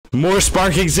More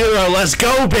Sparking Zero. Let's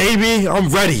go, baby. I'm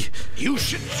ready. You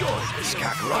should join this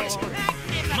Kakarot.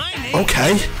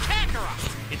 Okay.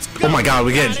 Oh my god,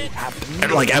 we get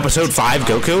like episode 5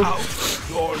 Goku.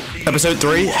 Episode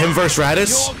 3, him versus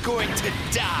Raditz.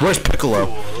 Where's Piccolo?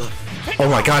 Oh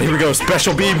my god, here we go.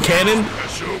 Special beam cannon.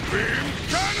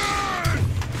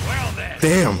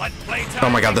 Damn. Oh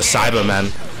my god, the Saiba, man.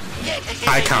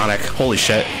 Iconic. Holy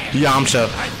shit. Yamcha.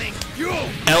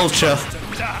 Elcha.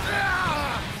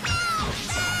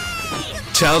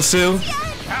 Chaozu.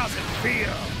 How's it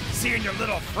feel seeing your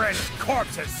little friend's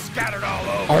corpses scattered all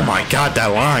over? Oh my god,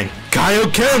 that line.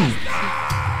 Kaioken.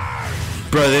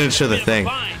 Bro, they didn't show the thing.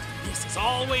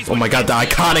 Oh my god, the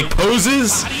iconic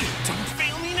poses.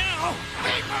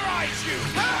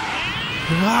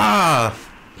 Ah.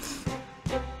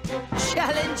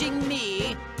 Challenging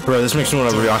me. Bro, this makes me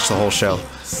want to rewatch the whole show.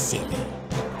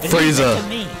 Frieza.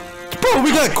 Bro,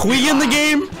 we got Kui in the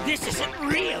game? This isn't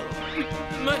real.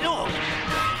 No.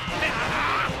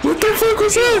 What the fuck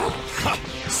was that?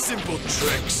 Simple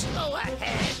tricks.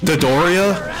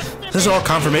 Dodoria? This is all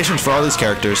confirmations for all these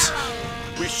characters.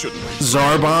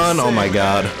 Zarbon, oh my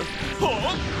god.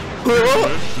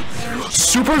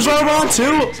 Super Zarbon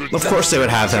too? Of course they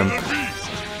would have him.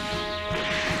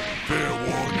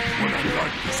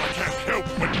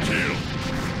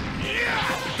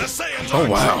 Oh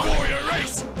wow.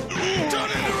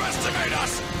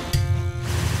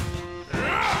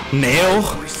 Nail?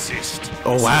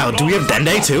 Oh wow, do we have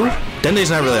Dende too? Dende's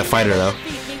not really a fighter though.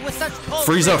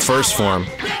 Frieza first form.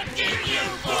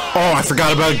 Oh, I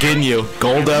forgot about Ginyu.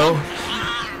 Goldo.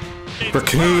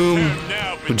 Raccoon.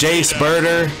 Jace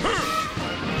Birder.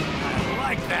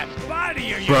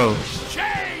 Bro.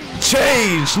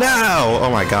 Change now! Oh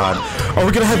my god. Are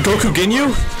we gonna have Goku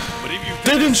Ginyu?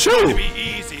 They didn't show!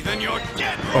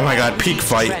 Oh my god, peak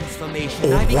fight.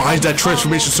 Oh, why is that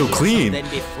transformation so clean?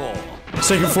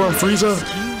 Second form Frieza?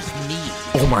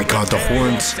 Oh my god, the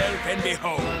horns.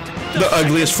 The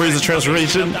ugliest Frieza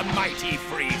transformation.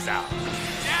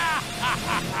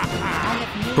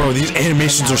 Bro, these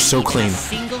animations are so clean.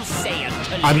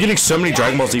 I'm getting so many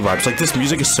Dragon Ball Z vibes. Like, this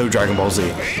music is so Dragon Ball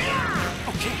Z.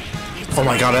 Oh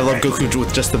my god, I love Goku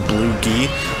with just the blue gi.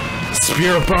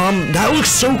 Spirit Bomb. That looks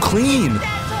so clean.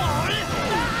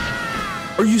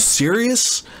 Are you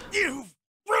serious? You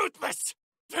ruthless,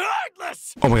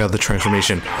 heartless. Oh my god, the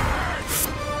transformation.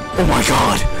 Oh my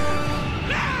god.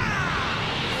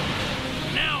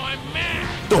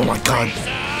 Oh my god.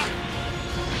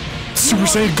 Super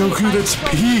Saiyan Goku, that's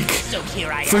peak.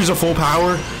 Frieza full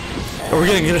power. Are we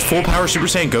gonna get a full power Super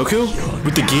Saiyan Goku?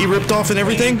 With the gi ripped off and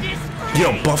everything?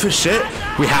 Yo, buff as shit?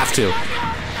 We have to.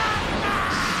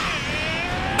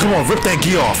 Come on, rip that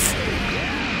gi off.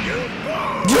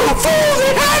 Yo, fool,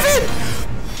 they have it!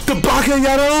 The Baka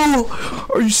Yaro!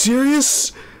 Are you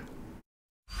serious?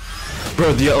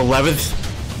 Bro, the 11th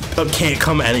can't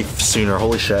come any sooner,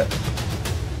 holy shit.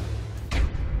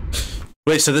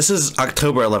 Wait, so this is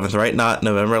October 11th, right? Not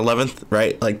November 11th,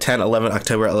 right? Like 10, 11,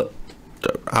 October 11th.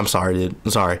 I'm sorry, dude.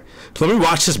 I'm sorry. Let me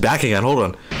watch this back again. Hold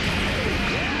on.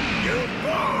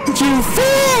 You fool!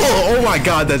 Oh my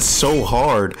god, that's so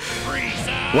hard.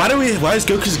 Why is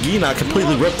Goku's gi not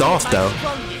completely ripped off, though?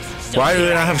 Why do we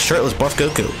not have shirtless buff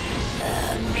Goku?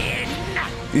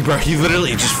 Bro, he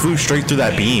literally just flew straight through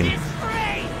that beam.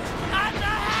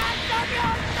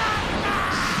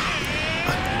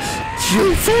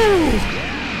 You fool!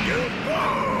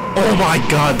 Oh my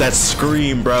god, that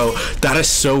scream, bro. That is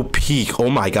so peak. Oh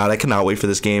my god, I cannot wait for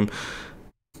this game.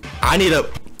 I need a...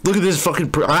 Look at this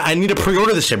fucking... I need to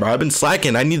pre-order this shit, bro. I've been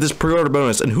slacking. I need this pre-order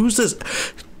bonus. And who's this...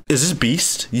 Is this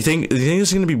Beast? You think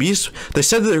it's gonna be Beast? They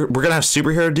said that we're gonna have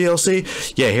superhero DLC.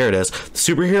 Yeah, here it is.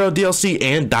 Superhero DLC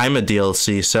and Diamond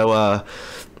DLC. So,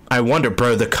 I wonder,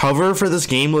 bro, the cover for this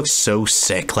game looks so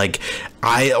sick. Like,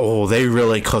 they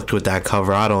really cooked with that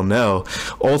cover. I don't know.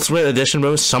 Ultimate Edition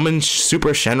mode, Summon Super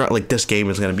Shenron. Like, this game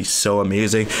is going to be so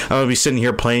amazing. I'm going to be sitting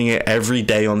here playing it every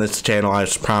day on this channel. I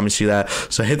just promise you that.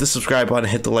 So hit the subscribe button,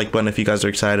 hit the like button if you guys are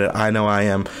excited. I know I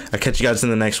am. I'll catch you guys in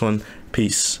the next one.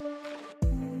 Peace.